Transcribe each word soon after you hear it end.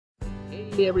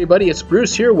Hey everybody, it's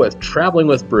Bruce here with Traveling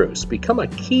with Bruce. Become a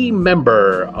key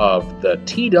member of the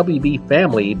TWB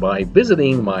family by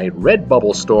visiting my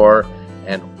Redbubble store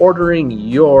and ordering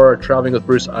your Traveling with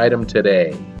Bruce item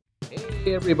today.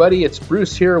 Hey everybody, it's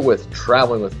Bruce here with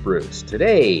Traveling with Bruce.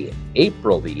 Today,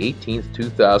 April the 18th,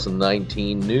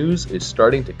 2019, news is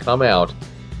starting to come out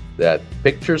that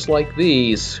pictures like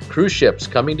these, cruise ships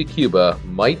coming to Cuba,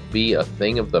 might be a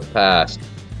thing of the past.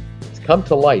 Come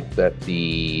to light that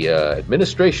the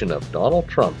administration of Donald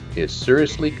Trump is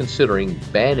seriously considering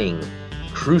banning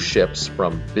cruise ships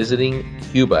from visiting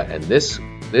Cuba, and this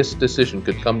decision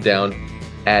could come down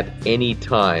at any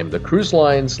time. The cruise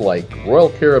lines like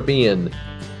Royal Caribbean,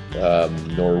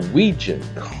 Norwegian,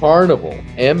 Carnival,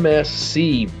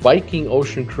 MSC, Viking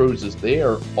Ocean Cruises, they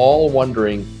are all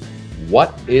wondering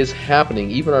what is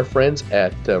happening. Even our friends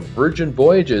at Virgin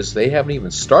Voyages, they haven't even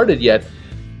started yet.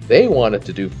 They wanted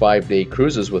to do 5-day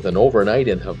cruises with an overnight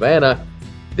in Havana.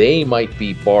 They might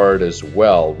be barred as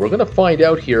well. We're going to find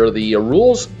out here. The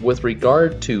rules with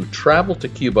regard to travel to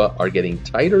Cuba are getting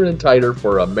tighter and tighter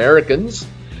for Americans.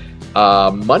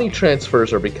 Money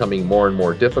transfers are becoming more and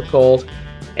more difficult,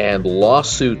 and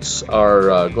lawsuits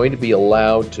are going to be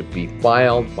allowed to be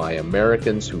filed by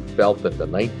Americans who felt that the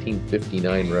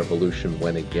 1959 revolution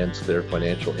went against their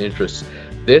financial interests.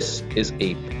 This is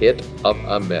a pit of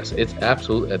a mess. It's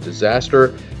absolutely a disaster.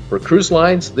 For cruise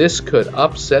lines, this could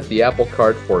upset the apple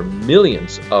cart for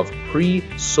millions of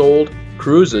pre-sold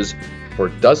cruises for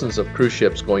dozens of cruise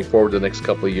ships going forward the next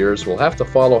couple of years. We'll have to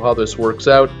follow how this works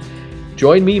out.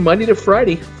 Join me Monday to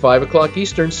Friday, 5 o'clock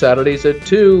Eastern, Saturdays at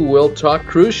 2. We'll talk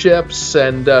cruise ships,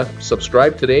 and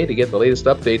subscribe today to get the latest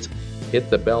updates.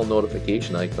 Hit the bell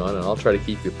notification icon, and I'll try to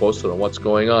keep you posted on what's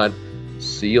going on.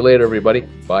 See you later, everybody.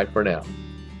 Bye for now.